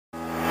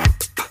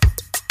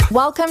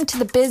Welcome to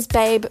the Biz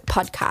Babe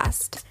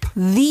podcast,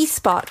 the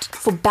spot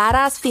for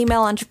badass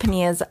female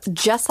entrepreneurs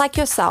just like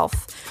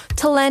yourself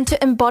to learn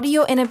to embody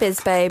your inner biz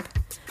babe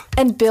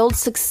and build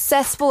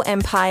successful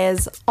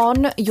empires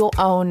on your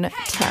own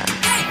terms.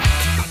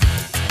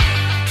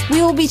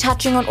 We will be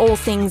touching on all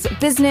things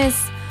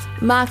business,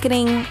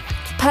 marketing,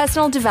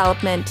 personal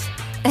development,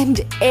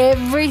 and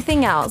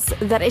everything else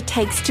that it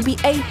takes to be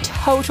a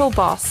total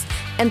boss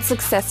and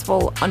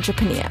successful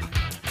entrepreneur.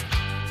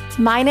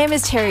 My name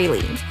is Terry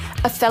Lee,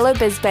 a fellow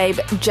biz babe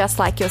just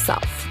like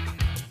yourself.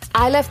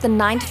 I left the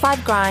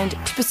 9-to-5 grind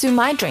to pursue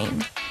my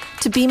dream,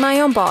 to be my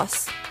own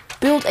boss,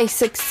 build a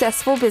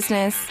successful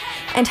business,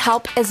 and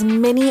help as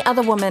many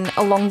other women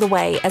along the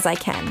way as I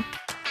can.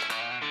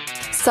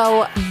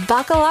 So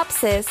buckle up,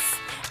 sis,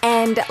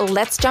 and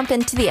let's jump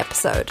into the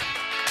episode.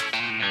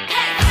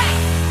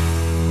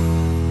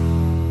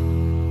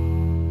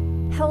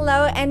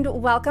 Hello and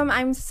welcome.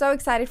 I'm so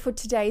excited for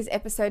today's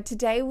episode.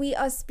 Today we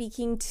are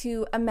speaking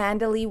to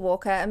Amanda Lee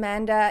Walker.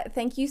 Amanda,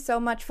 thank you so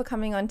much for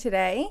coming on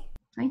today.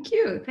 Thank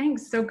you.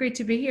 Thanks. So great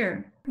to be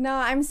here. No,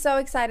 I'm so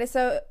excited.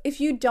 So if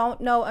you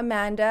don't know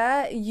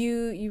Amanda,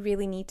 you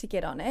really need to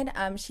get on it.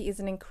 She is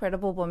an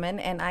incredible woman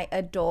and I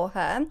adore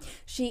her.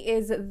 She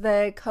is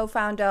the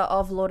co-founder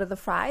of Lord of the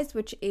Fries,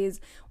 which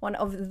is one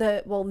of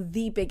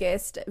the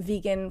biggest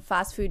vegan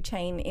fast food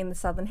chain in the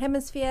Southern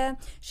Hemisphere.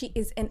 She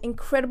is an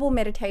incredible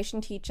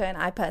meditation teacher and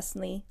I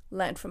personally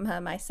learned from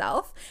her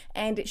myself.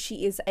 And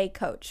she is a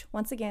coach.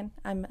 Once again,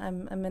 I'm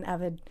an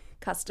avid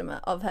customer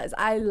of hers.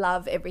 I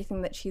love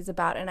everything that she's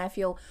about and I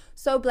feel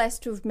so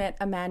blessed to have met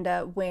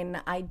Amanda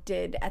when I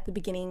did at the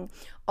beginning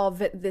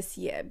of this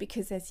year,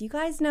 because as you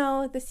guys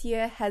know, this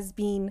year has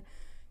been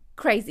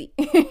crazy.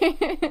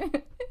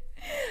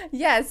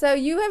 Yeah, so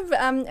you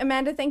have,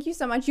 Amanda, thank you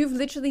so much. You've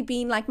literally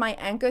been like my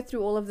anchor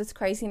through all of this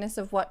craziness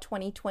of what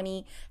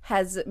 2020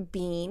 has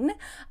been.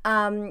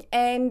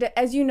 And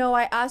as you know,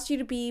 I asked you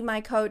to be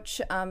my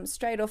coach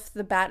straight off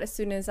the bat as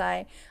soon as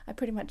I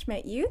pretty much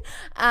met you.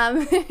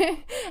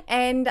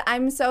 And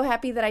I'm so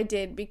happy that I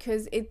did,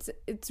 because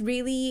it's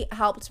really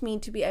helped me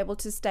to be able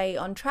to stay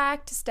on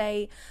track, to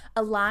stay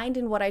aligned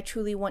in what I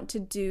truly want to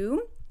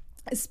do,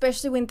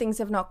 especially when things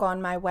have not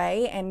gone my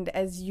way. And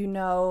as you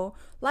know,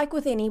 like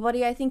with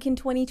anybody, I think in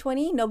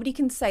 2020, nobody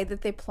can say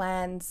that their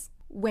plans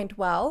went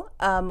well,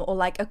 or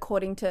like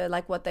according to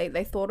like what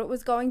they thought it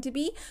was going to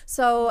be.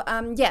 So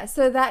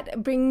so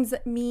that brings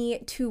me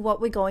to what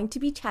we're going to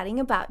be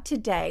chatting about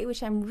today,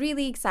 which I'm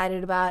really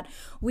excited about.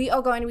 We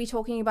are going to be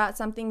talking about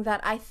something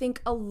that I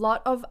think a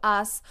lot of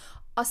us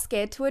are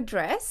scared to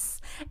address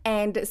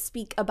and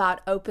speak about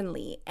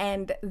openly,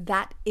 and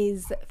that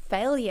is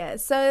failure.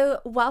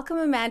 So welcome,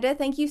 Amanda.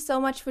 Thank you so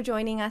much for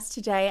joining us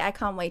today. I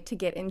can't wait to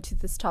get into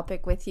this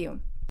topic with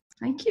you.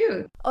 Thank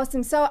you.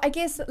 Awesome. So I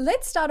guess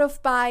let's start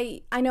off by,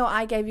 I know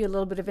I gave you a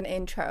little bit of an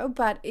intro,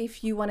 but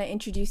if you want to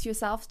introduce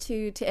yourself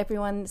to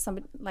everyone,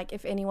 like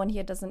if anyone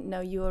here doesn't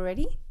know you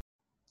already.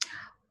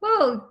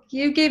 Well,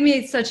 you gave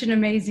me such an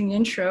amazing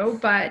intro,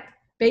 but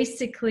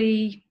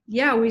basically,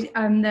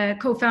 I'm the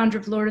co-founder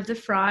of Lord of the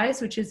Fries,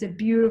 which is a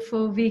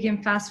beautiful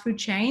vegan fast food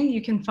chain.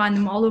 You can find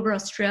them all over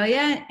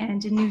Australia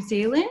and in New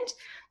Zealand.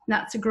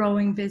 That's a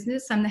growing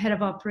business. I'm the head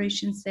of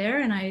operations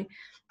there, and I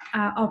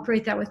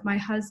operate that with my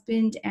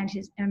husband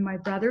and my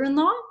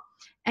brother-in-law.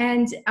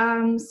 And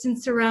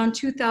since around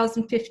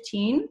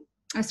 2015,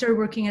 I started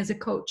working as a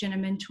coach and a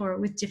mentor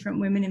with different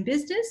women in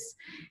business,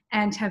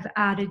 and have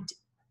added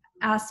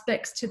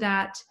aspects to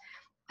that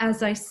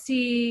as I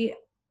see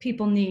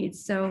people need.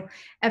 So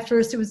at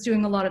first it was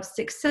doing a lot of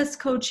success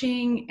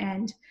coaching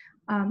and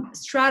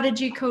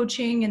strategy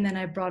coaching, and then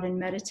I brought in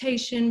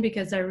meditation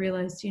because I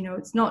realized,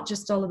 it's not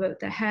just all about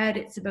the head,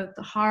 it's about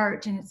the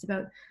heart, and it's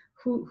about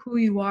who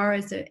you are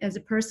as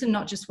a person,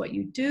 not just what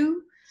you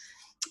do.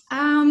 So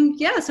I'm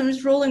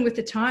just rolling with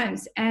the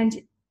times,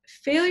 and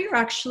failure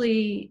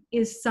actually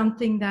is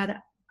something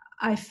that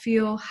I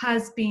feel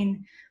has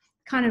been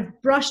kind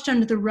of brushed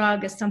under the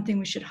rug as something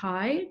we should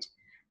hide,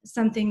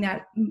 something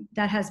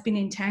that has been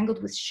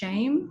entangled with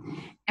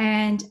shame.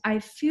 And I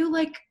feel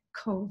like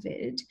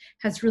COVID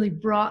has really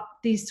brought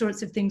these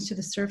sorts of things to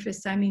the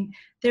surface. I mean,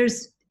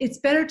 it's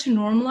better to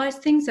normalize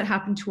things that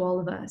happen to all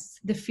of us,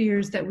 the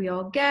fears that we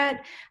all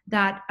get,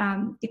 that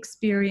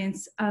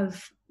experience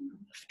of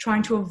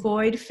trying to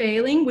avoid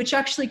failing, which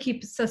actually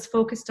keeps us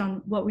focused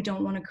on what we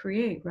don't want to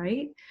create,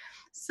 right?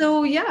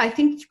 So I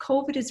think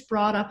COVID has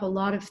brought up a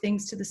lot of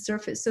things to the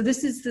surface. So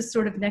this is the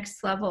sort of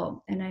next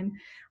level, and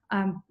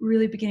I'm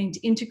really beginning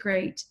to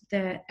integrate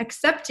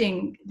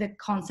accepting the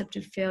concept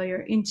of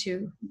failure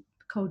into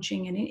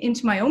coaching and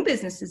into my own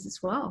businesses as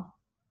well.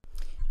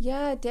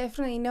 Yeah,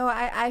 definitely. No,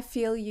 I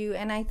feel you.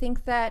 And I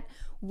think that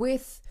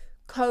with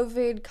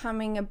COVID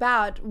coming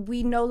about,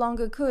 we no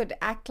longer could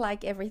act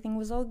like everything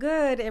was all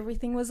good,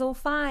 everything was all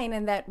fine,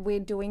 and that we're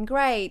doing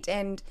great,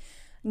 and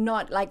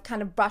not like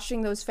kind of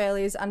brushing those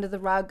failures under the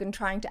rug and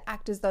trying to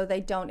act as though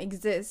they don't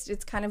exist.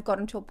 It's kind of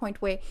gotten to a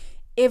point where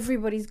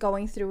everybody's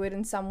going through it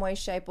in some way,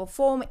 shape, or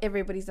form.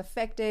 Everybody's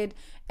affected,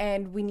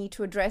 and we need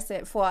to address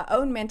it for our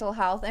own mental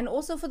health and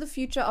also for the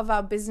future of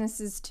our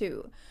businesses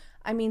too.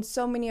 I mean,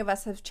 so many of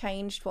us have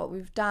changed what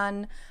we've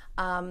done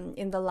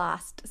in the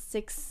last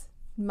 6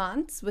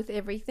 months with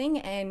everything,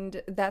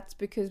 and that's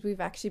because we've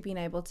actually been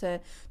able to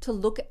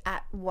look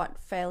at what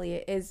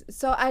failure is.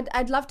 So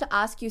I'd love to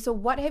ask you, so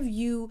what have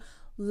you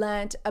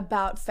learned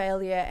about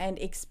failure and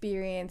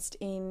experienced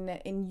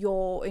in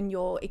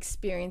your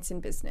experience in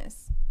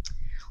business?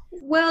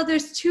 Well,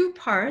 there's two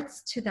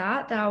parts to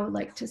that I would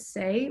like to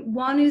say.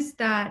 One is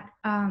that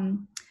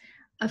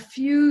a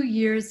few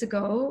years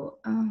ago,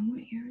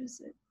 what year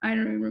is it? I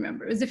don't even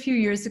remember. It was a few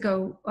years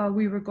ago,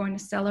 we were going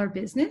to sell our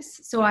business.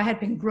 So I had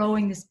been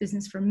growing this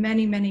business for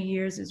many, many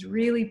years. It was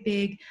really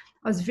big.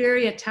 I was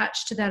very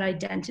attached to that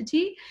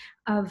identity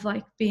of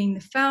like being the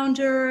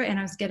founder, and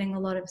I was getting a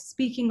lot of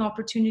speaking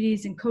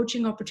opportunities and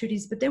coaching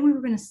opportunities, but then we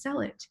were going to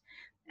sell it.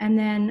 And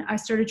then I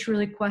started to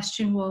really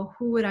question, well,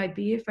 who would I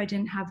be if I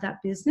didn't have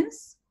that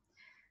business?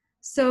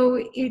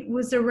 So it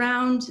was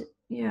around,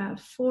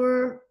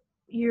 4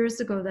 years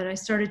ago that I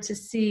started to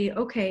see,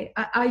 okay,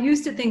 I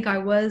used to think I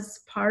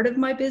was part of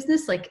my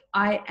business, like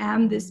I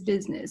am this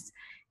business.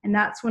 And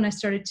that's when I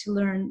started to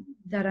learn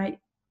that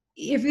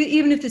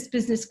even if this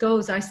business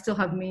goes, I still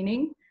have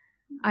meaning.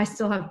 I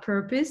still have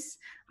purpose.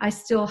 I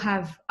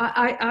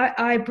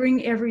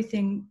bring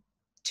everything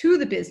to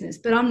the business,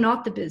 but I'm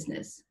not the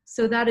business.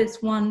 So that is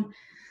one.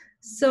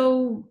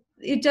 So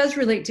it does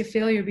relate to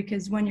failure,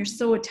 because when you're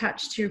so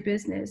attached to your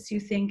business,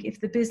 you think if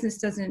the business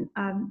doesn't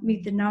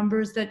meet the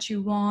numbers that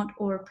you want,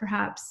 or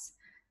perhaps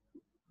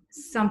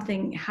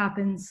something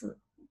happens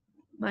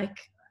like,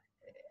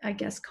 I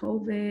guess,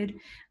 COVID,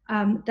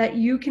 that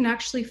you can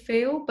actually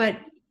fail, but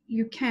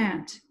you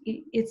can't.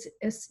 It's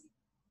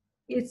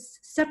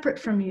separate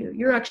from you.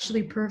 You're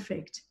actually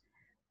perfect.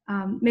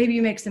 Maybe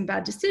you make some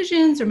bad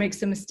decisions or make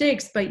some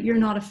mistakes, but you're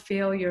not a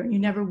failure, and you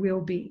never will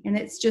be. And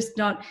it's just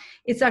not,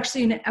 it's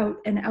actually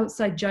an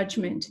outside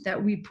judgment that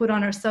we put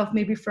on ourselves,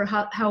 maybe for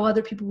how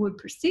other people would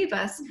perceive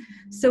us.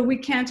 So we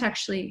can't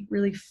actually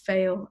really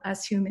fail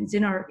as humans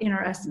in our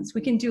essence. We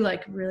can do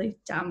like really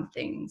dumb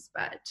things,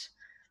 but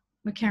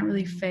we can't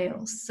really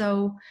fail.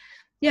 So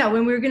yeah,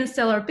 when we were going to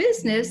sell our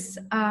business,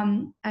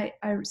 I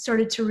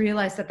started to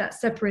realize that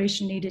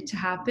separation needed to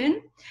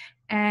happen.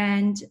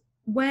 And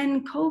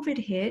when COVID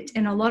hit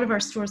and a lot of our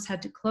stores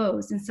had to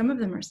close, and some of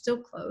them are still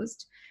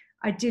closed,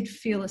 I did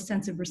feel a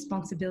sense of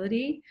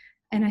responsibility.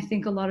 And I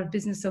think a lot of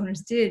business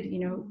owners did,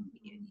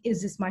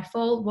 is this my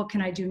fault? What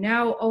can I do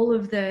now? All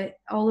of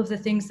the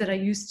things that I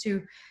used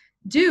to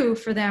do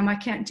for them, I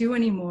can't do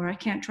anymore. I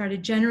can't try to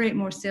generate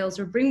more sales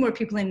or bring more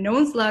people in. No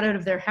one's allowed out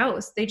of their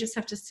house. They just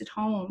have to sit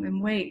home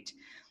and wait.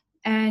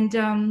 And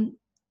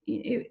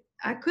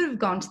I could have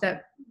gone to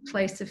that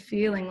place of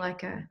feeling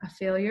like a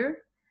failure.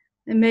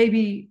 And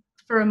maybe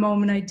for a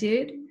moment I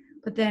did,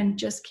 but then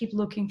just keep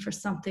looking for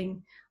something.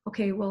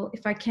 Okay, well,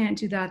 if I can't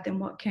do that, then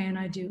what can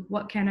I do?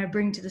 What can I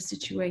bring to the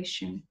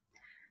situation?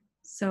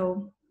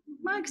 So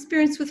my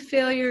experience with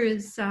failure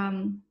is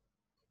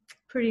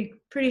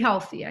pretty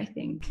healthy, I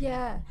think.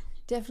 Yeah,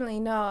 definitely.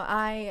 No,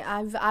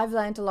 I've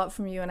learned a lot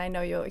from you, and I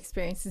know your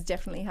experience is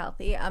definitely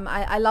healthy.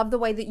 I love the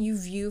way that you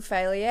view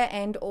failure,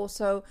 and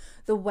also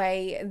the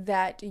way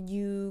that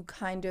you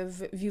kind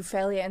of view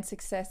failure and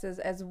success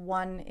as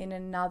one in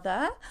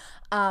another.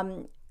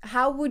 In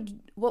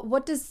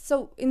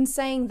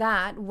saying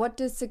that, what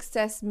does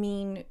success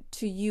mean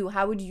to you?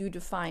 How would you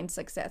define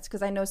success?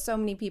 Because I know so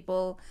many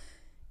people,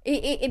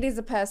 it is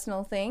a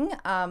personal thing.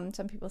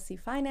 Some people see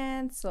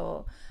finance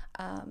or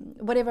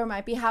whatever it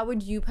might be. How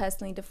would you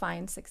personally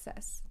define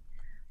success?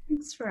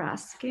 Thanks for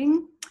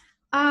asking.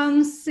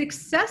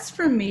 Success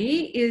for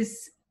me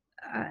is,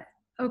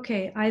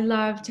 okay, I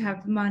love to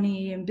have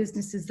money and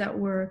businesses that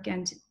work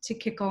and to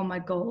kick all my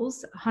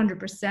goals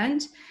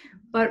 100%.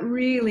 But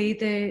really,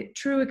 the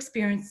true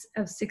experience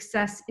of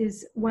success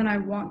is when I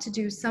want to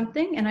do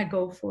something and I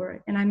go for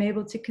it, and I'm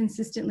able to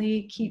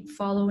consistently keep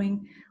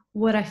following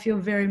what I feel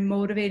very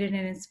motivated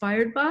and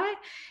inspired by.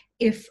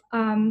 If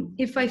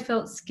I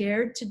felt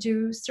scared to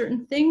do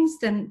certain things,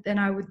 then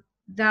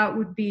that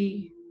would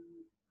be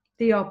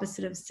the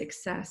opposite of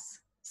success.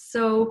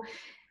 So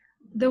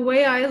the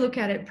way I look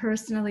at it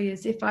personally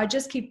is, if I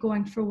just keep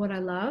going for what I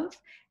love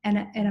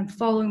and I'm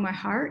following my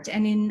heart,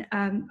 and in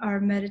our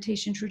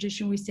meditation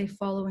tradition we say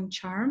following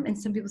charm, and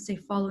some people say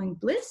following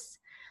bliss.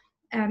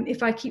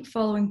 If I keep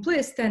following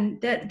bliss, then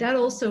that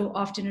also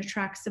often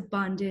attracts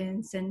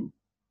abundance and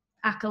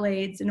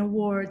accolades and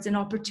awards and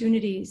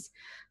opportunities.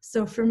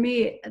 So for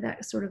me,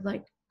 that sort of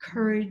like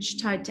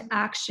courage tied to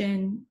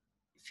action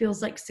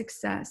feels like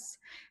success.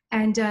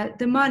 And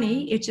the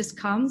money, it just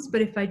comes.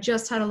 But if I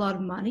just had a lot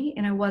of money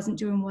and I wasn't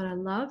doing what I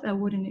love, I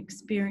wouldn't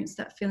experience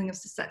that feeling of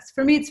success.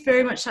 For me, it's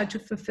very much tied to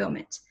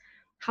fulfillment.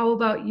 How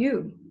about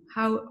you?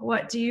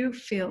 What do you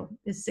feel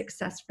is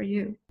success for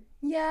you?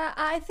 Yeah,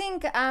 I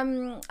think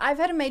I've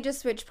had a major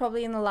switch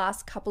probably in the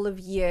last couple of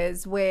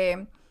years,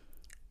 where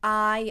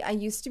I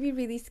used to be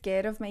really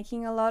scared of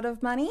making a lot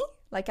of money.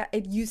 Like I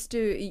used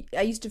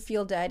to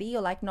feel dirty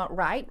or like not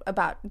right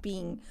about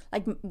being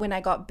like when I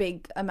got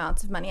big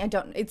amounts of money.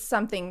 It's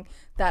something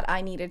that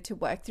I needed to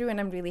work through, and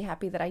I'm really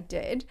happy that I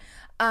did.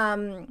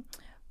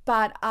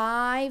 But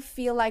I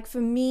feel like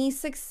for me,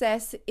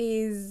 success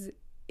is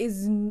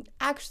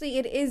actually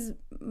it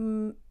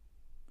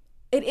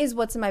is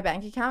what's in my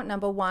bank account,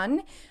 number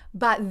one,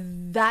 but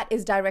that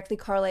is directly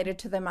correlated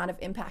to the amount of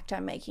impact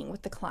I'm making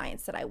with the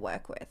clients that I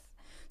work with.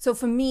 So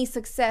for me,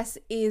 success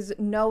is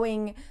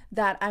knowing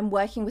that I'm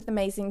working with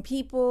amazing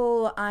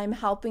people, I'm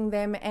helping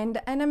them, and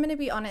I'm going to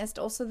be honest,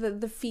 also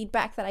the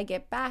feedback that I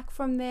get back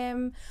from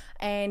them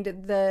and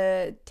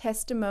the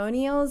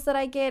testimonials that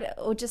I get,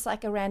 or just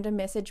like a random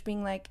message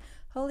being like,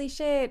 holy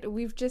shit,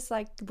 we've just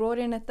like brought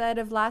in a third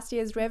of last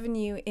year's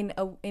revenue in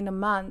a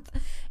month,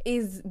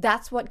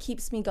 that's what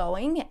keeps me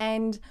going.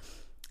 And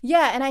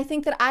yeah, and I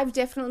think that I've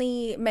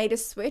definitely made a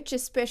switch,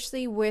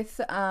 especially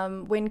with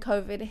when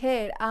COVID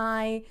hit.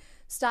 I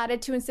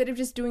started to, instead of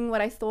just doing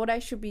what I thought I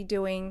should be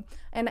doing,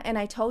 and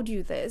I told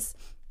you this,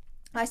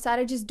 I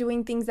started just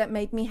doing things that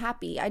made me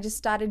happy. I just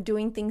started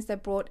doing things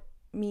that brought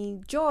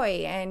me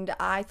joy and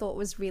I thought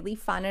was really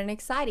fun and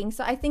exciting.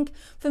 So I think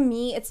for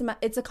me,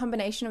 it's a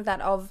combination of that,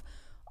 of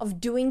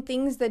doing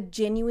things that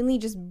genuinely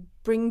just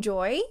bring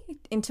joy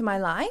into my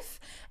life,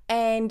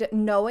 and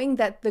knowing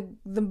that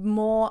the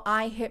more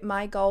I hit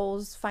my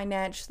goals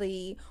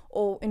financially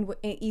or in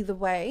either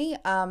way,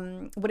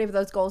 whatever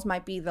those goals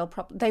might be,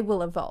 they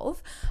will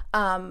evolve.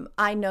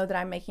 I know that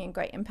I'm making a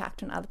great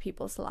impact on other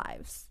people's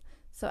lives.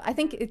 So I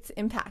think it's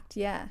impact.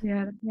 Yeah,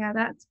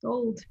 that's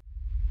gold.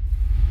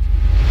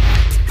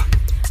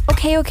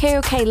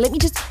 Okay, let me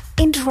just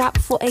interrupt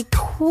for a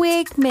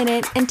quick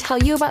minute and tell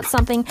you about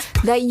something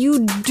that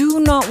you do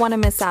not want to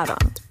miss out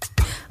on.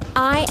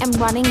 I am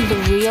running the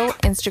Reel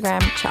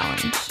Instagram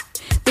Challenge.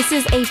 This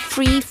is a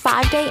free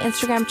 5-day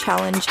Instagram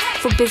challenge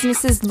for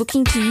businesses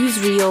looking to use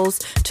Reels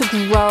to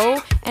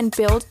grow and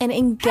build an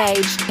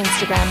engaged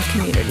Instagram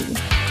community.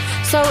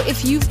 So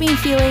if you've been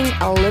feeling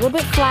a little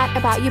bit flat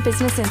about your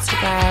business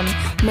Instagram,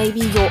 maybe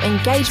your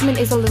engagement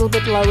is a little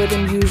bit lower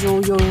than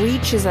usual, your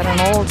reach is at an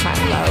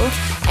all-time low,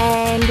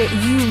 and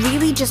you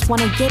really just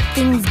want to get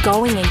things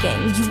going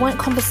again. You want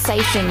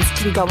conversations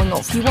to be going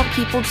off. You want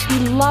people to be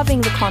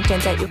loving the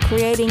content that you're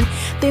creating,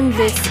 then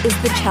this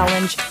is the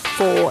challenge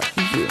for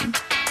you.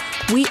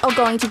 We are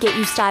going to get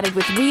you started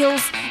with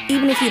Reels.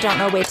 Even if you don't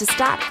know where to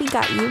start, we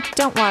got you.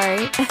 Don't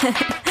worry.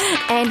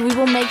 And we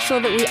will make sure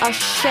that we are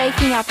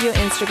shaking up your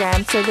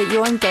Instagram so that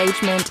your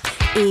engagement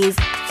is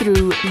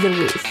through the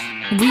roof.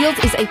 Reels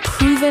is a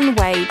proven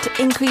way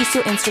to increase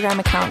your Instagram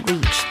account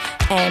reach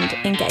and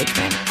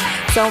engagement.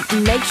 So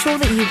make sure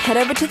that you head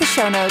over to the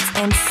show notes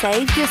and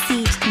save your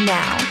seat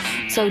now.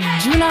 So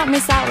do not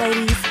miss out,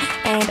 ladies,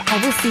 and I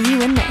will see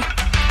you in there.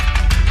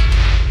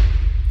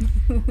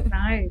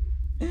 Nice.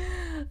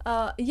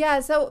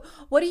 So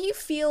what do you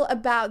feel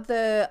about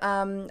the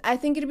I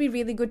think it'd be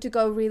really good to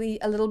go really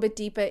a little bit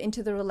deeper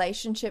into the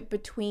relationship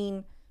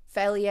between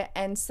failure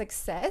and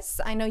success.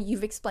 I know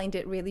you've explained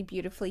it really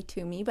beautifully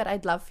to me, but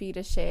I'd love for you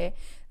to share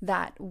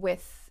that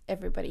with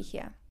everybody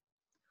here.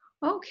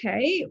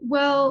 Okay,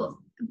 well,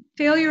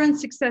 failure and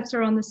success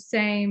are on the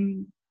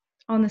same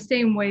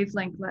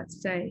wavelength,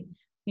 let's say.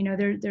 You know,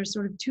 they're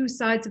sort of two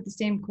sides of the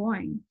same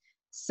coin.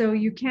 So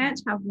you can't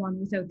have one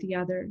without the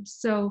other.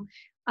 So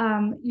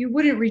you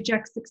wouldn't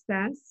reject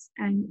success,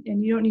 and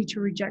you don't need to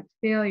reject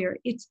failure.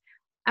 It's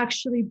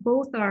actually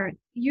both are,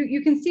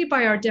 you can see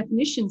by our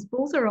definitions,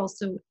 both are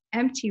also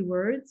empty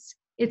words.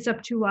 It's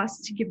up to us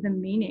to give them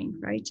meaning,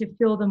 right? To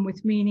fill them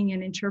with meaning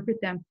and interpret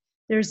them.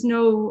 There's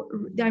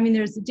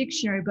a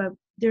dictionary, but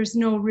there's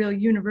no real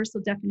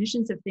universal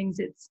definitions of things.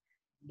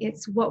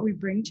 It's what we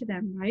bring to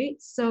them, right?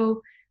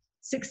 So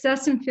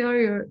success and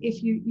failure,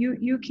 if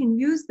you can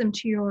use them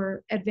to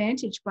your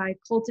advantage by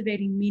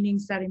cultivating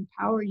meanings that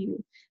empower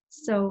you.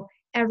 So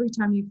every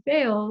time you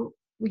fail.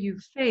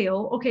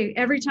 Okay,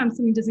 every time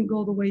something doesn't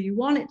go the way you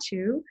want it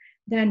to,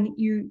 then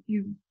you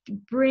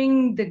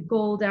bring the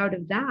gold out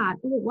of that.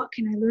 Oh, what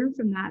can I learn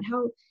from that?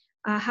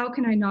 How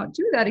can I not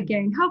do that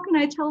again? How can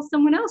I tell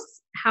someone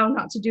else how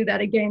not to do that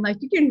again? Like,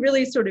 you can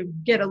really sort of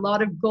get a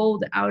lot of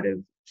gold out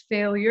of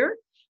failure.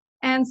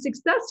 And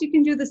success, you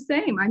can do the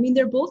same. I mean,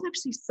 they're both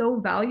actually so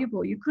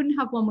valuable. You couldn't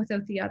have one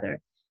without the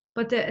other.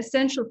 But the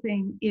essential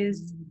thing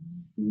is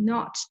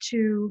not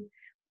to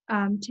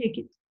take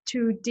it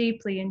too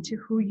deeply into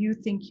who you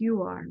think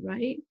you are,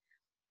 right?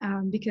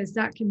 Because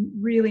that can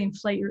really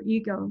inflate your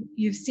ego.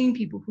 You've seen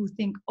people who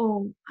think,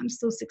 oh, I'm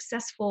so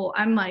successful,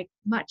 I'm like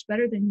much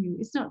better than you.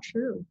 It's not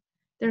true.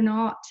 They're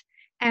not.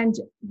 And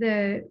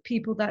the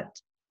people that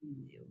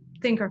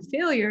think are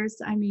failures,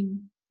 I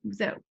mean,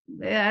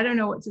 I don't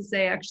know what to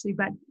say actually,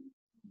 but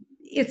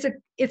it's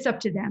up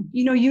to them.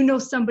 You know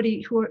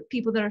somebody who are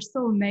people that are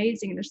so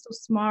amazing and they're so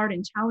smart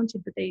and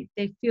talented, but they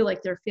feel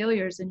like they're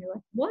failures, and you're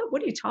like,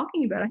 what are you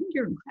talking about? I think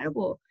you're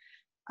incredible.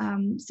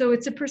 So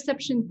it's a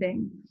perception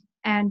thing.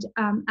 And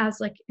as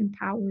like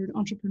empowered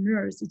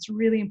entrepreneurs, it's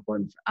really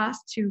important for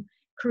us to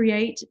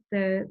create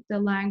the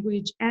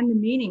language and the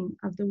meaning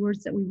of the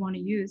words that we want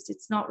to use.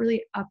 It's not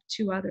really up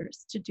to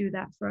others to do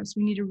that for us.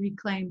 We need to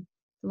reclaim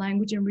the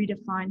language and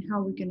redefine how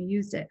we're going to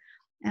use it.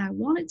 And I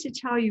wanted to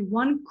tell you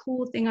one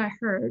cool thing I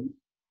heard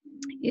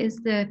is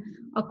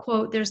a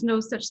quote, "There's no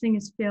such thing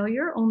as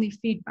failure, only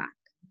feedback."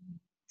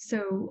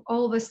 So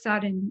all of a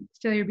sudden,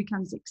 failure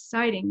becomes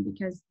exciting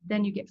because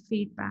then you get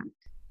feedback.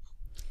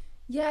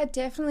 Yeah,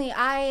 definitely.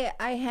 I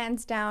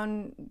hands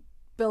down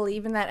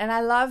believe in that, and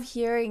I love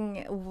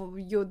hearing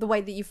the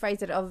way that you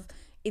phrase it of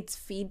it's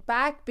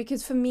feedback,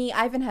 because for me,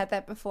 I haven't heard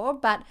that before,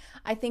 but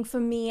I think for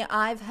me,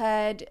 I've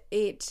heard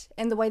it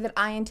in the way that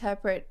I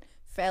interpret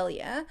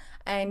failure.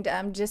 And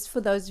just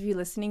for those of you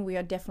listening, we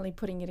are definitely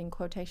putting it in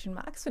quotation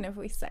marks whenever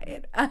we say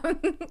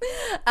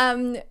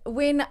it.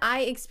 When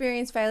I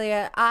experience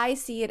failure, I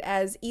see it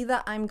as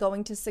either I'm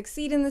going to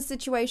succeed in the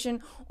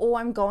situation or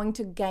I'm going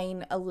to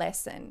gain a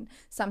lesson,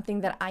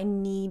 something that I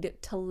need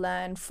to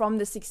learn from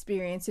this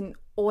experience in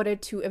order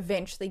to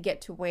eventually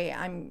get to where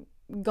I'm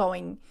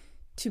going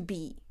to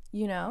be,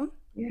 you know?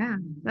 Yeah,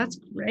 that's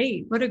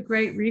great. What a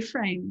great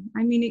reframe.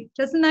 I mean,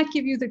 doesn't that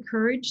give you the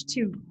courage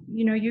to,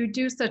 you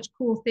do such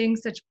cool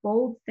things, such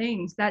bold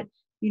things that,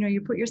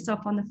 you put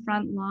yourself on the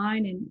front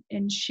line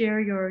and share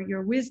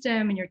your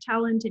wisdom and your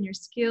talent and your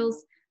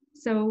skills.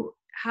 So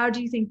how do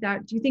you think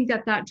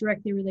that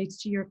directly relates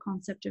to your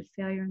concept of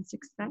failure and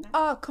success?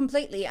 Oh,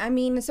 completely. I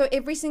mean, so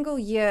every single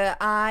year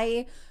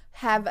I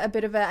have a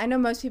bit of I know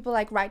most people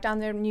like write down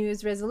their New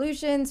Year's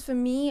resolutions. For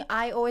me,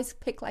 I always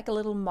pick like a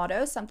little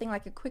motto, something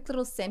like a quick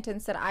little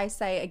sentence that I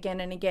say again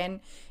and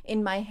again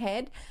in my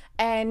head.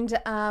 And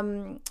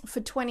for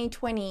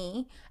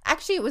 2020,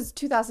 actually it was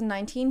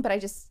 2019, but I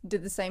just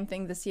did the same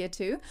thing this year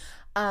too.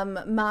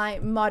 My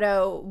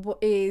motto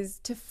is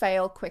to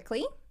fail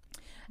quickly.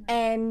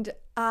 And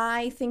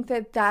I think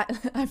that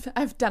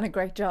I've done a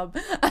great job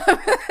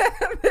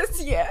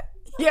this year.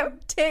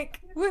 Yep,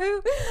 tick,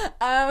 woo,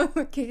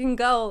 kicking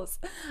goals.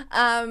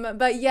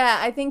 But yeah,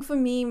 I think for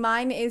me,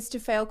 mine is to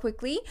fail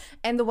quickly.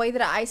 And the way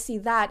that I see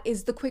that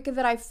is the quicker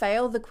that I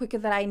fail, the quicker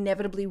that I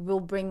inevitably will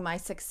bring my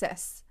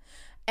success.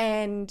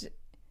 And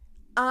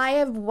I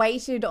have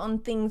waited on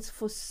things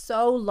for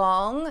so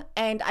long,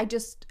 and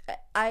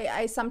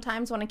I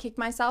sometimes want to kick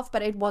myself,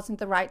 but it wasn't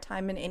the right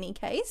time in any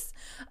case.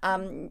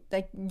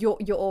 Like you're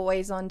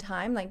always on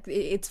time. Like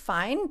it's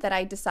fine that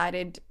I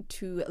decided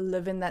to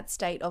live in that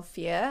state of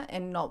fear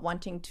and not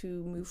wanting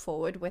to move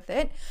forward with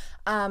it.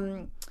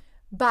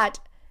 But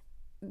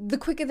the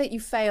quicker that you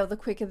fail, the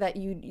quicker that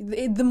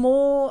the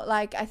more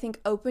like I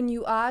think open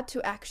you are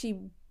to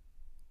actually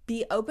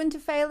be open to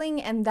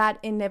failing, and that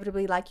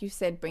inevitably, like you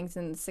said, brings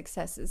in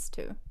successes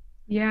too.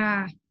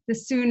 Yeah, the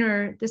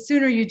sooner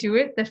you do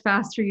it, the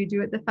faster you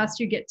do it, the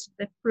faster you get to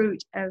the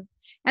fruit of,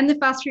 and the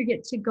faster you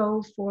get to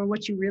go for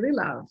what you really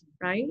love,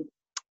 right?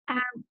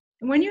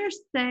 When you're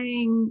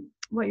saying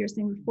what you're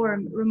saying before,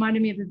 it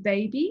reminded me of a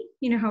baby.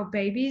 You know how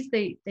babies,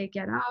 they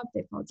get up,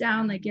 they fall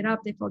down, they get up,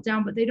 they fall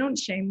down, but they don't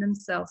shame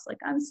themselves like,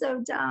 I'm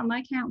so dumb,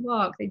 I can't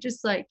walk. They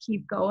just like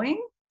keep going.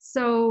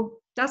 So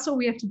that's what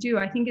we have to do.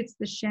 I think it's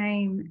the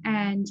shame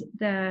and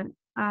the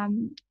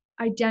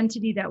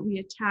identity that we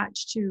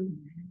attach to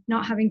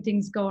not having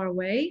things go our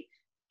way.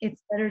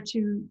 It's better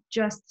to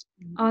just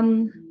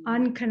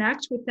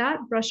unconnect with that,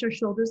 brush our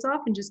shoulders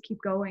off, and just keep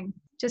going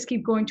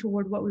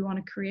toward what we want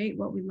to create,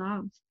 what we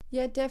love.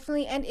 Yeah,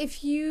 definitely. And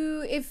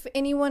if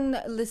anyone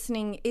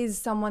listening is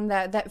someone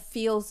that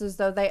feels as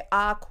though they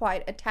are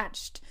quite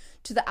attached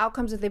to the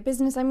outcomes of their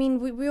business, I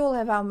mean, we all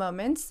have our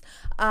moments.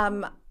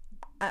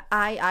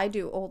 I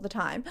do all the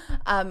time.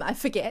 I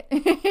forget.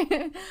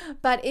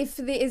 But if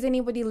there is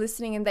anybody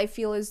listening and they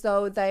feel as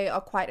though they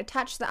are quite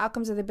attached to the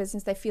outcomes of their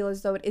business, they feel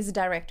as though it is a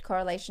direct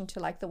correlation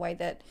to like the way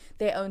that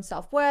their own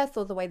self-worth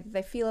or the way that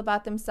they feel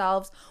about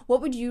themselves,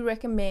 what would you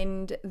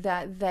recommend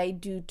that they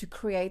do to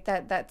create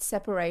that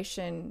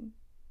separation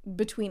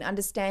between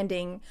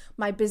understanding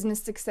my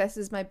business success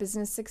is my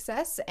business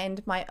success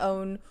and my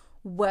own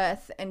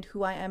worth and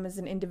who I am as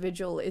an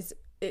individual is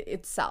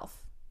itself?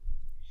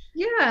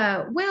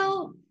 Yeah,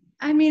 well,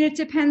 I mean, it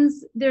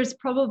depends. There's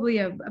probably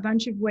a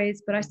bunch of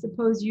ways, but I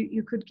suppose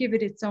you could give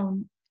it its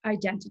own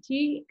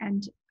identity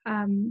and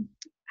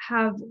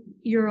have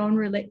your own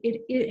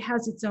it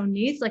has its own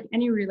needs. Like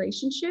any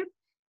relationship,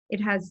 it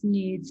has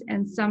needs.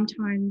 And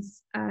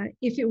sometimes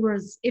if it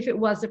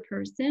was a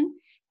person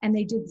and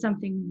they did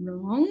something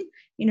wrong,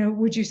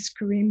 would you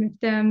scream at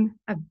them,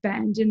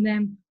 abandon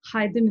them,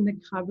 hide them in the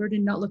cupboard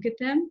and not look at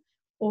them?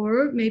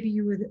 Or maybe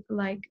you would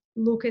like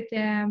look at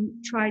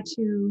them, try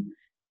to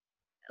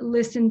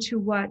listen to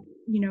what,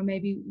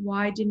 maybe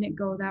why didn't it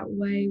go that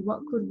way?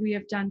 What could we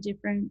have done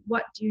different?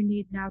 What do you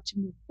need now to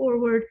move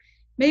forward?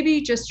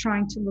 Maybe just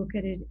trying to look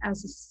at it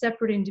as a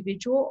separate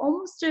individual,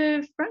 almost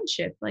a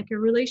friendship, like a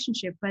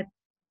relationship, but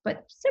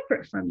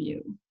separate from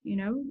you.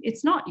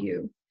 It's not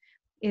you.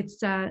 It's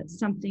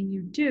something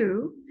you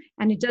do,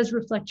 and it does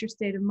reflect your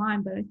state of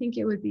mind. But I think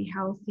it would be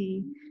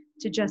healthy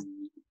to just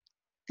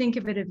think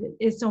of it as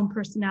its own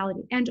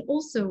personality and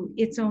also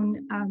its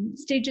own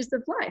stages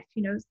of life.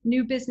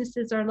 New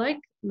businesses are like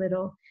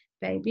little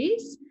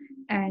babies,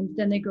 and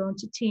then they grow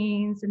into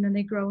teens, and then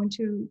they grow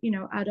into,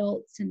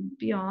 adults and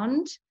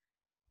beyond.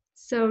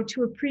 So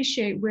to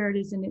appreciate where it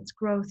is in its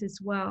growth as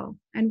well,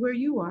 and where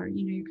you are,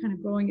 you're kind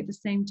of growing at the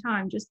same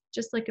time,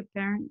 just like a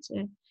parent,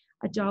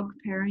 a dog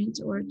parent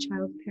or a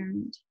child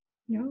parent,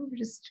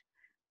 just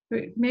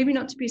maybe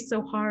not to be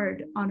so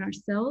hard on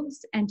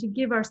ourselves, and to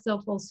give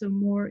ourselves also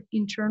more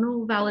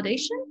internal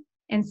validation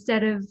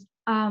instead of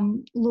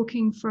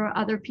looking for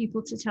other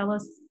people to tell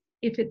us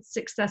if it's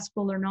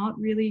successful or not.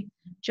 Really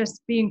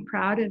just being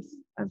proud of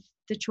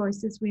the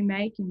choices we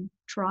make and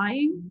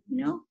trying.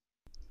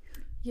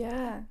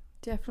 Yeah,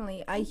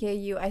 definitely. I hear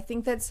you. I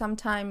think that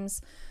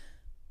sometimes,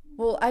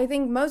 well, I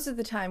think most of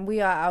the time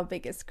we are our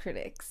biggest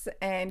critics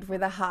and we're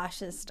the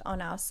harshest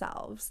on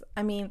ourselves.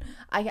 I mean,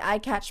 I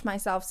catch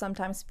myself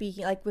sometimes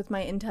speaking, like with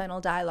my internal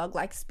dialogue,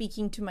 like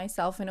speaking to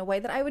myself in a way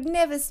that I would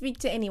never speak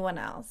to anyone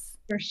else.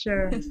 For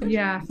sure.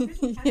 Yeah.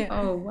 Yeah.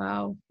 Oh,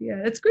 wow.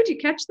 Yeah. It's good you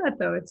catch that,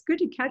 though. It's good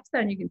you catch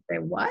that and you can say,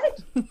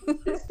 what?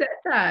 Who said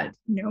that?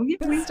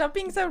 Stop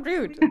being so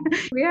rude.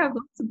 We have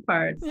lots of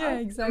parts. Yeah,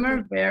 exactly. Some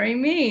are very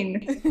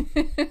mean.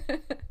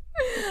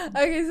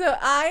 Okay, so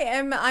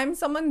I'm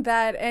someone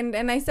that,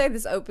 and I say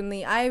this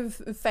openly, I've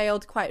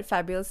failed quite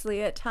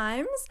fabulously at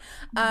times.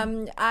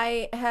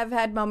 I have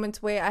had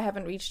moments where I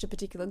haven't reached a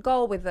particular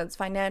goal, whether it's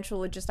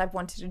financial or just I've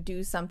wanted to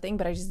do something,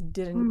 but I just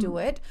didn't do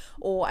it,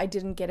 or I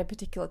didn't get a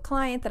particular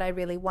client that I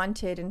really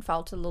wanted and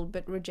felt a little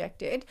bit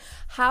rejected.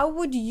 How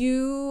would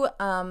you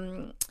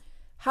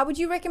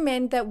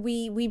recommend that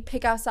we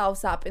pick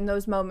ourselves up in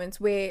those moments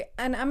where,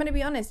 and I'm going to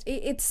be honest,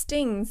 it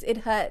stings, it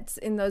hurts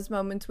in those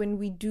moments when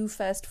we do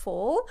first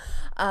fall,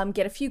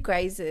 get a few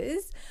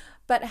grazes,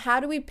 but how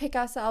do we pick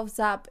ourselves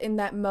up in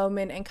that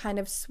moment and kind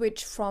of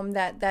switch from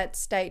that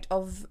state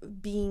of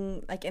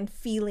being like and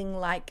feeling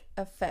like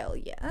a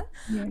failure,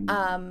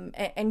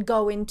 and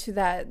go into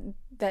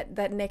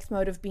that next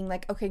mode of being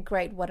like, okay,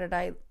 great, what did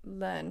I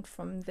learn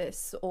from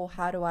this, or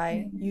how do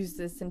I use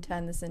this and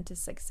turn this into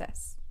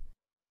success?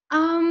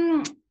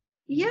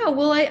 Yeah,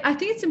 well, I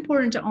think it's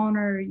important to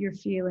honor your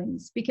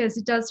feelings because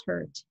it does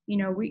hurt.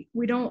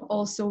 We don't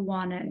also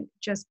want to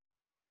just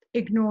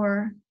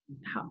ignore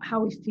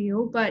how we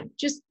feel, but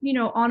just,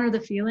 honor the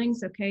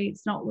feelings. Okay,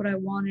 it's not what I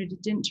wanted.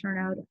 It didn't turn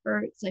out. It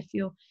hurts. I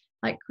feel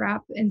like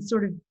crap, and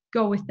sort of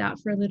go with that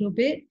for a little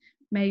bit.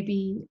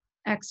 Maybe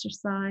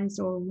exercise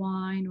or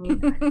wine or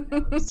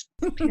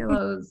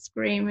pillows,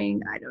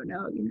 screaming, I don't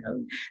know,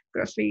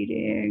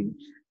 graffitiing.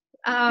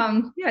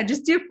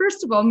 Just do,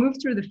 first of all, move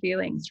through the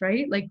feelings,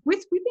 right? Like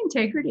with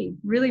integrity,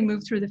 really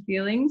move through the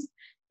feelings.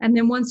 And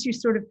then once you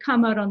sort of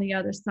come out on the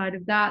other side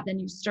of that, then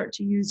you start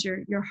to use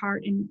your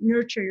heart and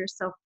nurture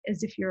yourself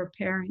as if you're a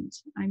parent.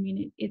 I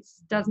mean, it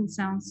doesn't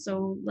sound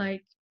so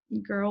like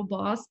girl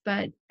boss,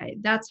 but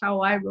that's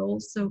how I roll.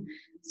 So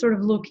sort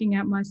of looking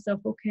at myself,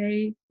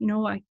 okay,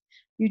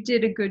 you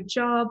did a good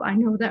job. I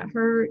know that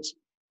hurt.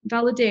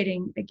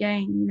 Validating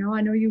again,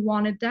 I know you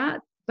wanted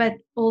that. But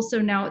also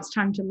now it's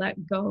time to let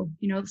go,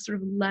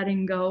 sort of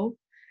letting go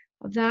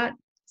of that,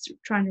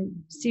 trying to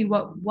see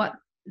what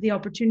the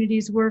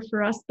opportunities were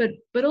for us,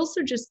 but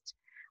also just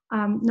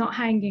not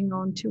hanging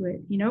on to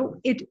it.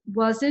 It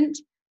wasn't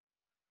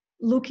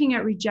looking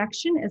at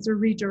rejection as a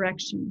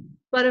redirection.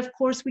 But of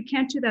course, we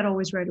can't do that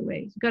always right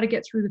away. You've got to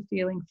get through the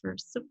feeling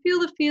first. So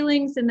feel the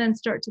feelings and then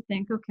start to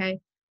think,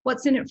 okay,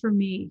 what's in it for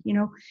me?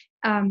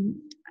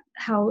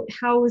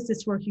 How is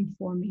this working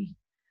for me?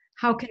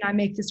 How can I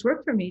make this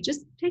work for me?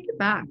 Just take it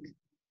back.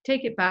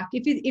 Take it back.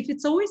 If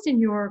it's always in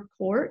your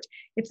court,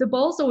 if the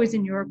ball's always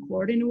in your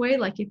court in a way,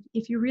 like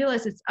if you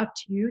realize it's up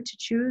to you to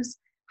choose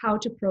how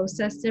to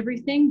process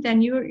everything,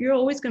 then you're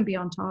always going to be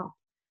on top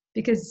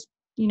because,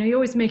 you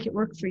always make it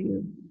work for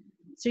you.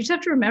 So you just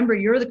have to remember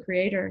you're the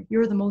creator.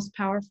 You're the most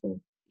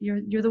powerful.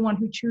 You're the one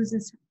who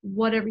chooses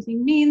what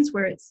everything means,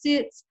 where it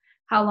sits,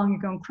 how long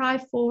you're going to cry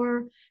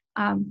for,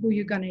 who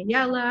you're going to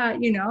yell at,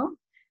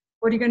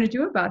 what are you going to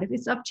do about it?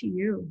 It's up to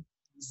you.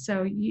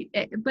 So,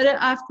 but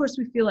of course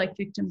we feel like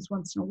victims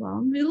once in a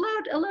while. We're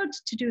allowed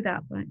to do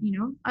that, but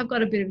I've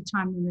got a bit of a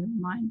time limit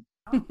on mine.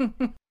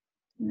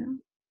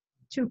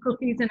 2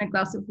 cookies and a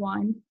glass of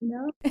wine.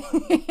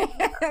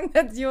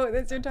 That's your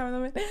time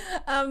limit.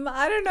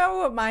 I don't know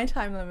what my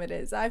time limit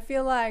is. I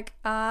feel like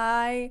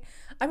I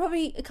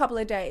probably a couple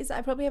of days.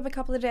 I probably have a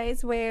couple of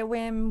days where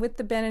when with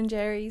the Ben and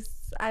Jerry's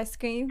ice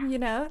cream,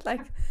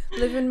 like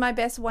living my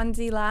best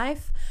onesie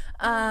life,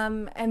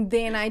 and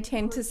then I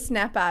tend to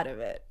snap out of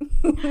it.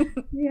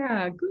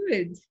 Yeah,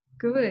 good.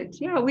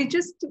 Yeah, we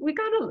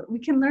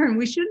can learn.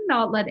 We should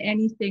not let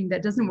anything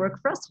that doesn't work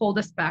for us hold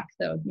us back,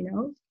 though.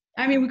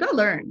 I mean, we got to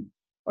learn,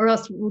 or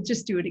else we'll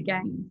just do it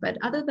again. But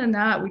other than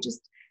that, we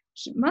just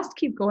must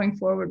keep going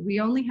forward. We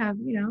only have,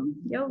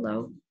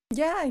 YOLO.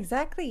 Yeah,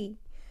 exactly.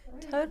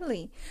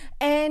 Totally.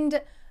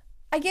 And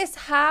I guess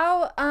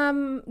how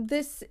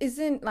this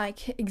isn't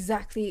like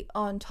exactly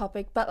on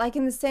topic, but like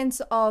in the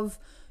sense of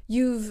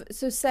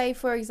so say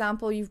for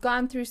example you've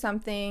gone through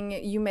something,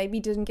 you maybe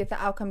didn't get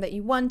the outcome that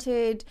you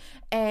wanted,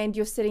 and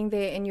you're sitting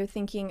there and you're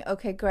thinking,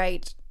 okay,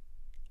 great,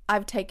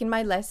 I've taken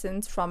my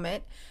lessons from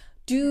it.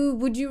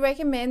 would you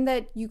recommend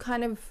that you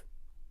kind of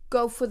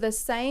go for the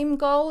same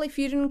goal if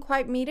you didn't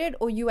quite meet it,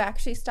 or you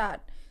actually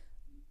start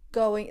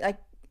going like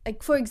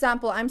for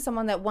example, I'm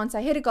someone that once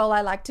I hit a goal,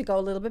 I like to go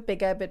a little bit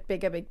bigger,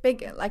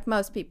 bigger, like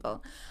most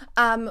people.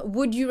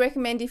 Would you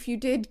recommend, if you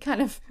did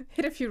kind of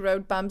hit a few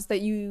road bumps,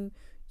 that you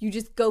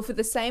just go for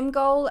the same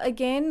goal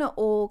again,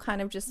 or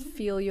kind of just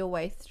feel your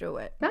way through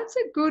it? That's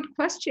a good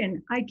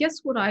question. I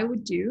guess what I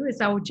would do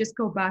is I would just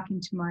go back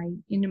into my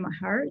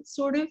heart,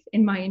 sort of,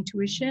 in my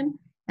intuition,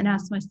 and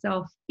ask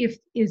myself,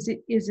 is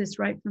this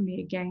right for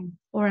me again,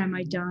 or am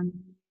I done?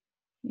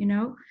 You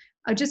know,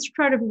 I just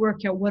try to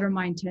work out, what are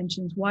my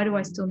intentions? Why do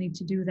I still need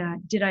to do that?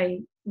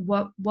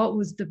 What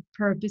was the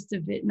purpose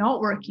of it not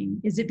working?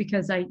 Is it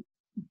because I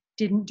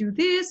didn't do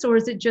this, or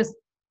is it just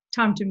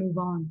time to move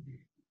on?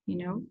 You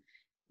know,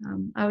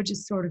 I would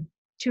just sort of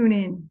tune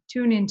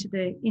into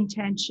the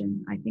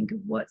intention, I think, of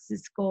what's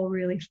this goal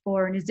really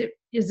for, and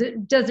does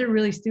it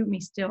really suit me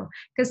still?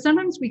 Because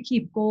sometimes we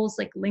keep goals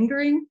like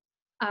lingering,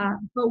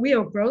 but we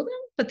outgrow them.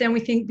 But then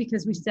we think,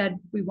 because we said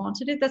we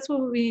wanted it, that's why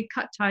we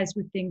cut ties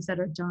with things that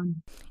are done.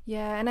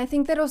 Yeah, and I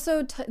think that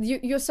also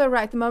you're so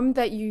right. The moment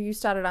that you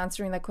started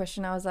answering that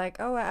question, I was like,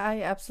 oh,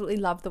 I absolutely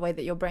love the way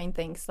that your brain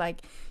thinks.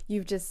 Like,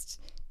 you've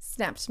just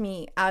snapped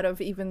me out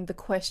of even the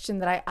question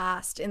that I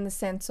asked, in the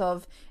sense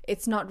of,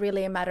 it's not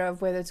really a matter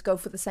of whether to go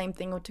for the same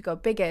thing or to go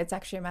bigger. It's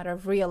actually a matter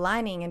of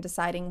realigning and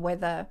deciding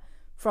whether,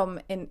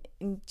 from an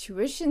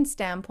intuition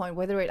standpoint,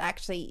 whether it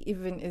actually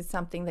even is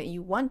something that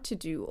you want to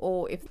do,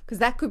 or because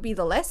that could be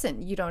the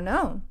lesson. You don't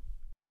know.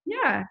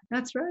 Yeah,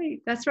 that's right.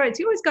 So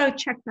you always got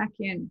to check back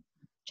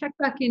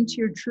into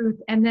your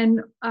truth. And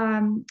then,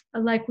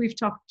 like we've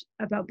talked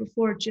about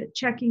before,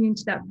 checking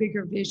into that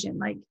bigger vision.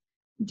 Like,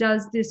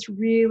 does this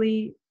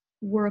really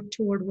work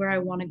toward where I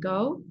want to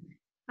go?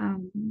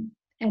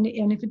 And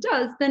if it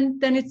does, then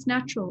it's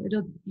natural.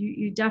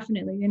 You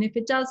definitely. And if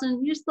it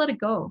doesn't, you just let it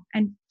go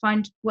and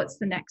find what's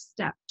the next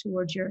step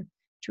towards your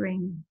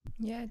dream.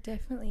 Yeah,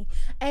 definitely.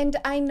 And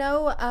I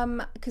know,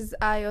 because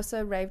I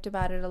also raved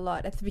about it a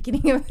lot at the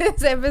beginning of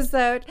this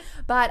episode,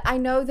 but I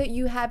know that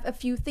you have a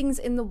few things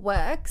in the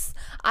works.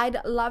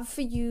 I'd love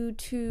for you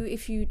to,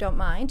 if you don't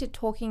mind,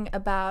 talking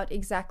about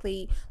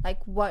exactly like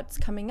what's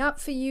coming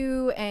up for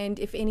you, and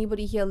if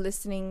anybody here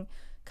listening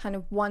kind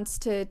of wants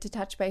to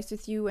touch base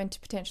with you and to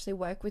potentially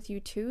work with you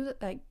too,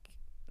 like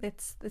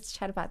let's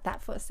chat about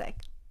that for a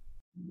sec.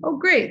 Oh,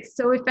 great.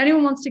 So if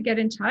anyone wants to get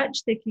in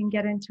touch, they can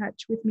get in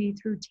touch with me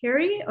through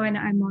Terry, and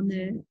I'm on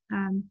the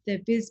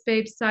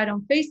BizBabe side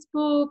on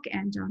Facebook,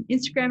 and on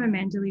Instagram,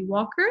 Amanda Lee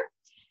Walker.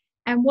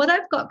 And what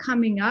I've got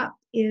coming up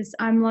is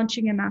I'm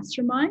launching a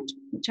mastermind,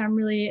 which I'm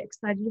really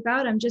excited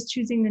about. I'm just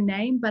choosing the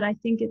name, but I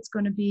think it's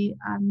going to be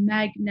a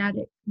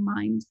magnetic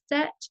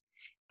mindset.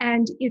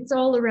 And it's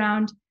all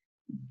around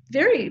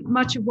very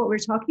much of what we're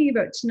talking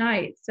about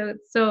tonight. So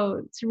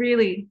it's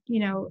really,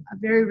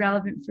 very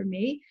relevant for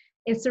me.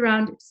 It's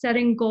around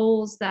setting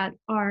goals that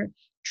are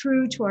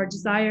true to our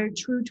desire,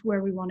 true to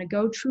where we want to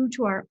go, true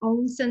to our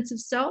own sense of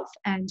self,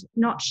 and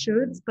not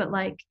shoulds, but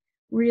like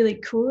really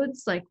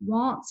coulds, like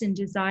wants and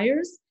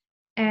desires,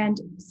 and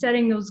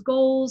setting those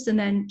goals, and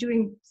then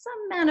doing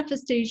some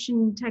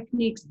manifestation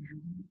techniques,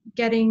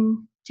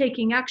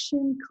 taking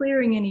action,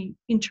 clearing any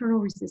internal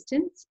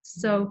resistance.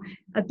 So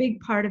a big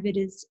part of it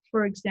is,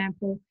 for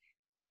example,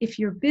 if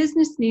your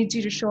business needs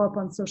you to show up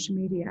on social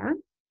media,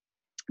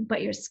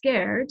 but you're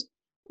scared,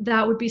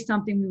 that would be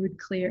something we would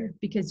clear,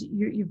 because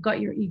you've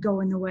got your ego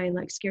in the way,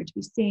 like scared to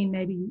be seen.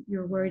 Maybe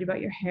you're worried about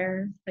your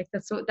hair. Like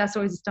that's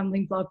always a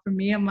stumbling block for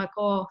me. I'm like,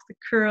 oh, the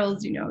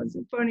curls, is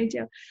a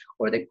ponytail,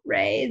 or the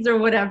grays, or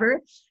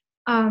whatever.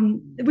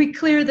 We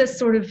clear this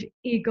sort of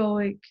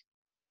egoic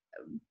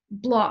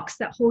blocks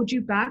that hold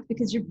you back,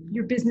 because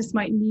your business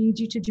might need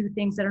you to do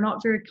things that are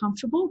not very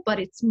comfortable, but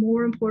it's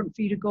more important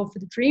for you to go for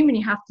the dream, and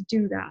you have to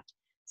do that.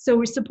 So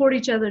we support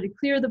each other to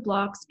clear the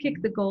blocks,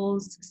 kick the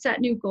goals,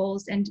 set new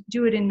goals, and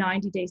do it in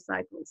 90-day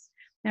cycles.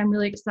 And I'm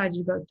really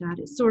excited about that.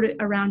 It's sort of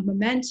around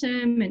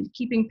momentum and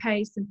keeping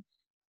pace and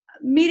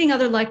meeting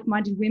other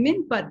like-minded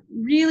women, but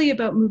really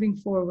about moving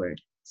forward.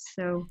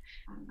 So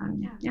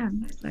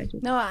I'm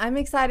excited. No, I'm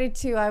excited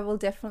too. I will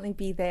definitely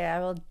be there. I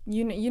will,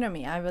 you know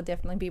me, I will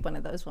definitely be one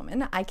of those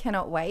women. I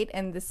cannot wait.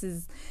 And this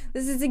is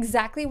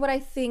exactly what I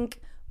think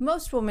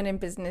most women in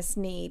business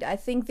need. I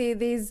think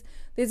there's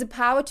a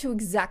power to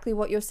exactly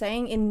what you're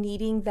saying, in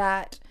needing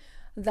that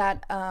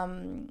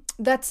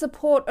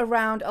support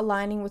around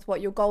aligning with what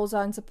your goals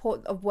are, and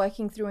support of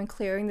working through and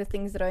clearing the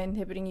things that are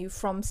inhibiting you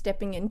from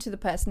stepping into the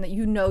person that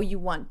you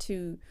want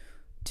to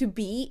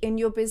be in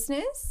your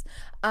business.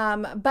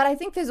 But I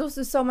think there's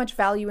also so much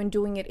value in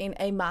doing it in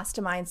a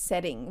mastermind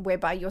setting,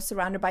 whereby you're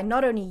surrounded by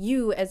not only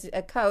you as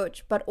a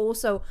coach, but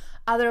also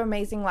other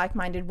amazing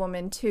like-minded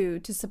women too,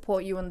 to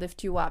support you and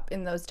lift you up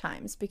in those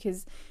times,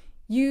 because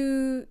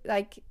you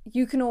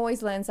can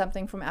always learn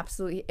something from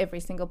absolutely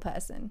every single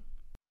person.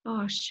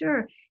 Oh,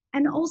 sure.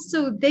 And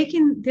also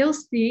they'll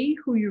see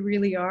who you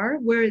really are.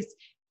 Whereas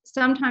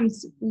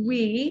sometimes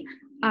we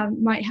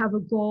might have a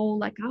goal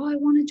like, oh, I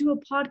want to do a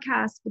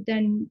podcast, but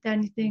then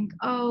you think,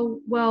 oh,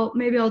 well,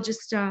 maybe I'll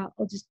just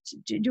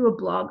do a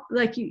blog.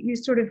 Like you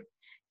sort of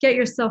get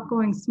yourself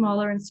going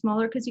smaller and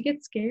smaller because you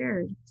get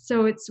scared.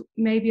 So it's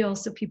maybe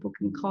also people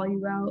can call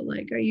you out,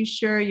 like, are you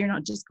sure you're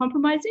not just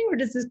compromising, or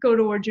does this go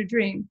towards your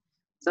dream?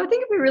 So I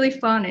think it'd be really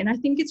fun, and I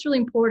think it's really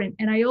important.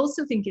 And I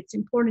also think it's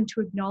important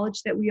to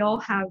acknowledge that we all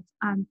have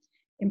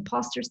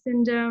imposter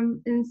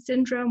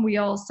syndrome. We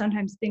all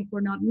sometimes think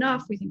we're not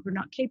enough. We think we're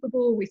not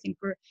capable. We think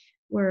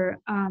we're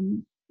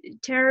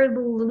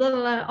terrible. Blah, blah,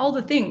 blah, all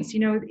the things.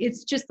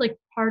 It's just like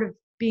part of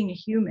being a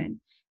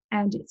human,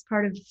 and it's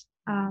part of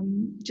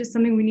just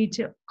something we need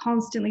to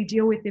constantly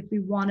deal with if we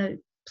want to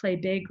play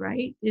big,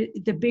 right?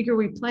 The bigger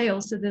we play,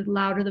 also the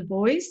louder the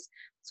voice.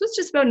 So it's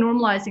just about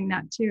normalizing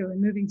that too and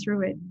moving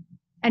through it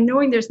and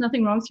knowing there's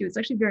nothing wrong with you. It's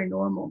actually very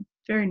normal,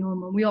 very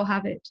normal. We all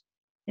have it.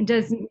 It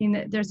doesn't mean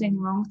that there's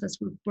anything wrong with us.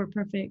 We're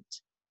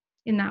perfect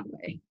in that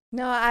way.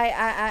 No,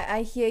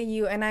 I hear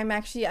you, and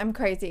I'm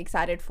crazy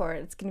excited for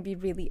it. It's going to be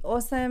really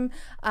awesome.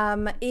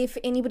 If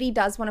anybody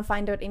does want to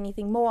find out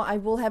anything more, I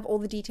will have all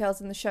the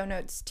details in the show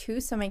notes too,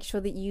 so make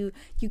sure that you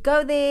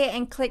go there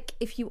and click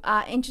if you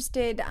are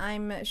interested.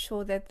 I'm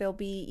sure that there'll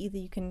be either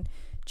you can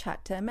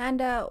chat to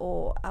Amanda,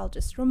 or I'll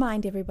just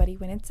remind everybody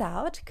when it's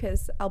out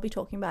because I'll be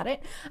talking about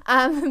it.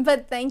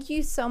 But thank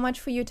you so much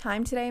for your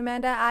time today,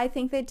 Amanda. I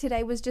think that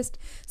today was just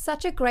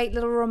such a great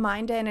little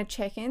reminder and a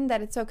check-in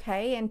that it's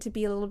okay and to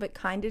be a little bit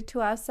kinder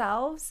to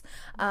ourselves.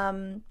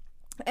 And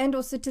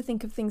also to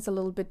think of things a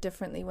little bit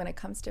differently when it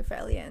comes to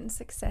failure and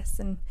success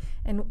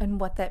and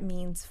what that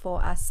means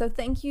for us. So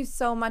thank you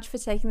so much for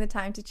taking the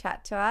time to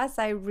chat to us.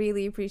 I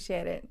really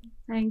appreciate it.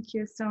 Thank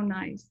you. So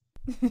nice.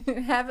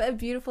 Have a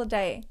beautiful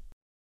day.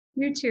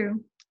 You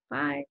too.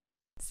 Bye.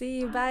 See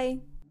you.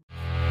 Bye.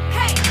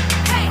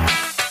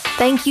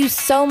 Thank you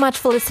so much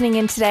for listening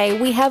in today.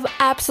 We have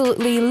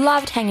absolutely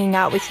loved hanging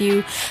out with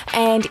you.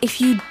 And if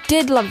you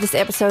did love this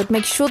episode,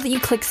 make sure that you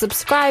click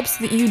subscribe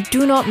so that you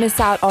do not miss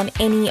out on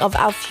any of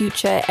our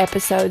future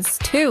episodes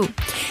too.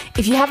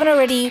 If you haven't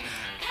already,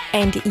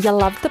 and you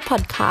love the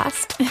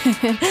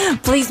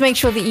podcast, please make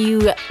sure that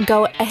you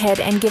go ahead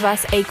and give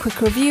us a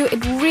quick review.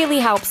 It really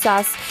helps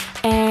us.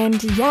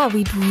 And yeah,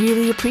 we'd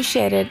really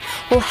appreciate it.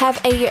 Well, have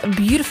a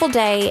beautiful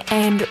day.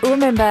 And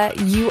remember,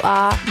 you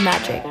are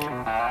magic.